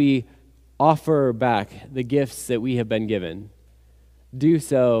as we offer back the gifts that we have been given, do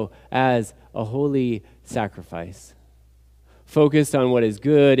so as a holy sacrifice, focused on what is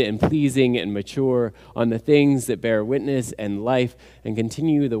good and pleasing and mature, on the things that bear witness and life and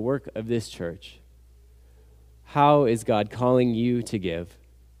continue the work of this church. How is God calling you to give?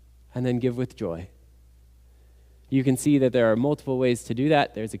 And then give with joy. You can see that there are multiple ways to do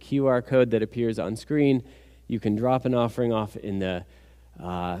that. There's a QR code that appears on screen. You can drop an offering off in the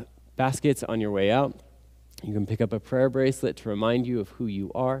baskets on your way out. You can pick up a prayer bracelet to remind you of who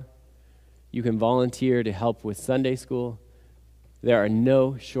you are. You can volunteer to help with Sunday school. There are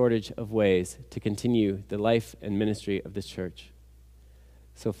no shortage of ways to continue the life and ministry of this church.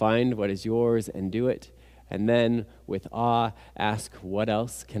 So find what is yours and do it, and then with awe ask, what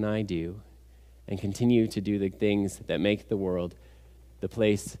else can I do? And continue to do the things that make the world the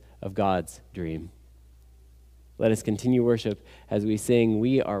place of God's dream. Let us continue worship as we sing,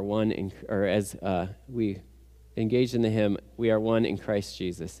 we are one in, or as we engage in the hymn, we are one in Christ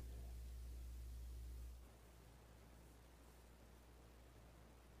Jesus.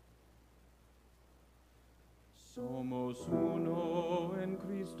 Somos uno, en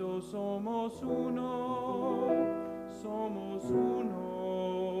Cristo somos uno, somos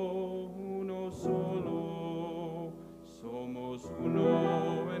uno, uno solo. Somos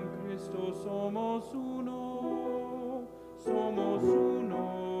uno, en Cristo somos uno, somos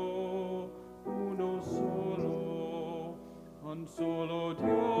uno, uno solo. Un solo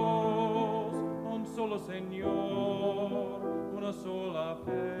Dios, un solo Señor, una sola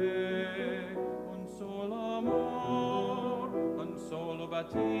fe, un solo amor, un solo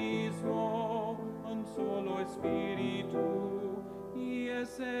bautismo, un solo Espíritu, y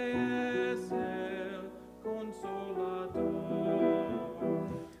ese es el Consolador.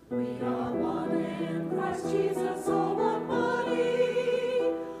 We are one in Christ Jesus, all one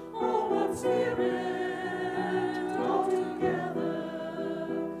body, all one Spirit, all together.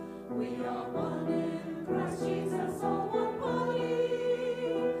 We are one in Christ Jesus, all one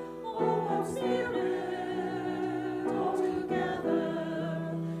body, all one Spirit, all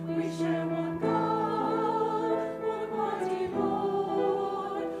together. We share one God, one mighty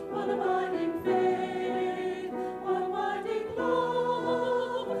Lord, one abiding faith, one binding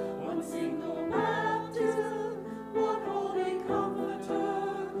love, one single baptism, one holy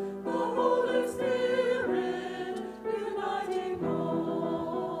comforter, the Holy Spirit, uniting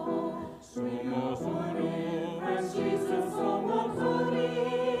all. Somos uno, Christ Jesus, somos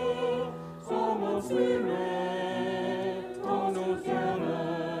body, somos Spirit, all together.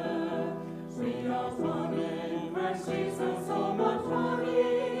 We are one in Christ Jesus, somos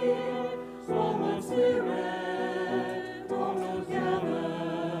body, somos Spirit, all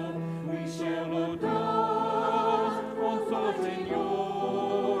together. we shall not die, un solo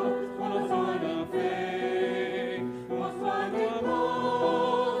Señor, una sola fe, un solo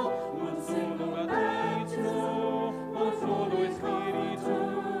amor, un solo bautismo, un solo Espíritu,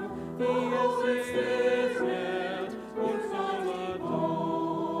 y ese es el Consolador.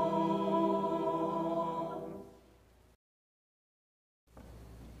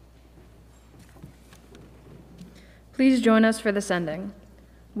 Please join us for the sending.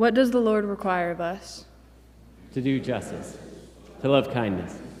 What does the Lord require of us? To do justice, to love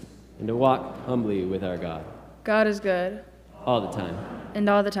kindness, and to walk humbly with our God. God is good, All the time, and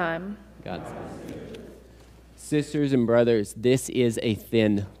all the time. God is good. Sisters and brothers, this is a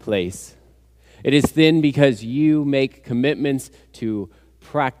thin place. It is thin because you make commitments to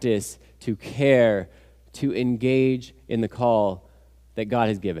practice, to care, to engage in the call that God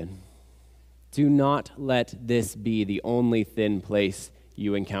has given. Do not let this be the only thin place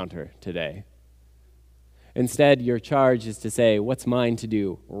you encounter today. Instead, your charge is to say, what's mine to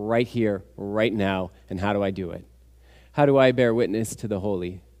do right here, right now, and how do I do it? How do I bear witness to the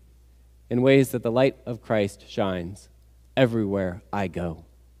holy in ways that the light of Christ shines everywhere I go?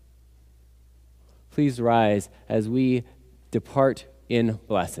 Please rise as we depart in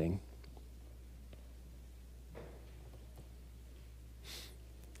blessing.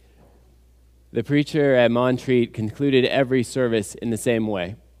 The preacher at Montreat concluded every service in the same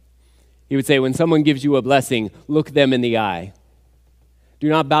way. He would say, when someone gives you a blessing, look them in the eye. Do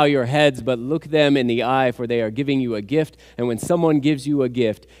not bow your heads, but look them in the eye, for they are giving you a gift. And when someone gives you a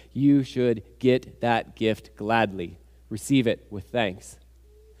gift, you should get that gift gladly. Receive it with thanks.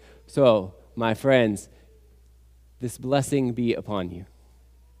 So, my friends, this blessing be upon you.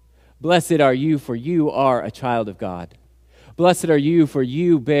 Blessed are you, for you are a child of God. Blessed are you, for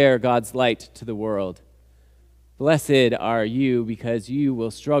you bear God's light to the world. Blessed are you, because you will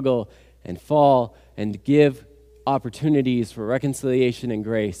struggle and fall and give opportunities for reconciliation and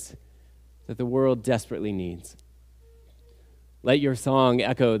grace that the world desperately needs. Let your song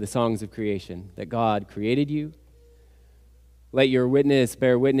echo the songs of creation, that God created you. Let your witness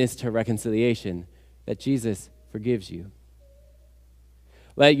bear witness to reconciliation, that Jesus forgives you.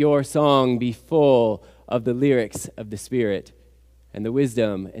 Let your song be full of the lyrics of the Spirit and the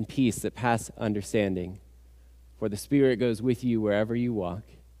wisdom and peace that pass understanding, for the Spirit goes with you wherever you walk.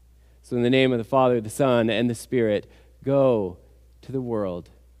 So in the name of the Father, the Son, and the Spirit, go to the world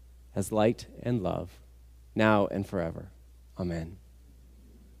as light and love, now and forever. Amen.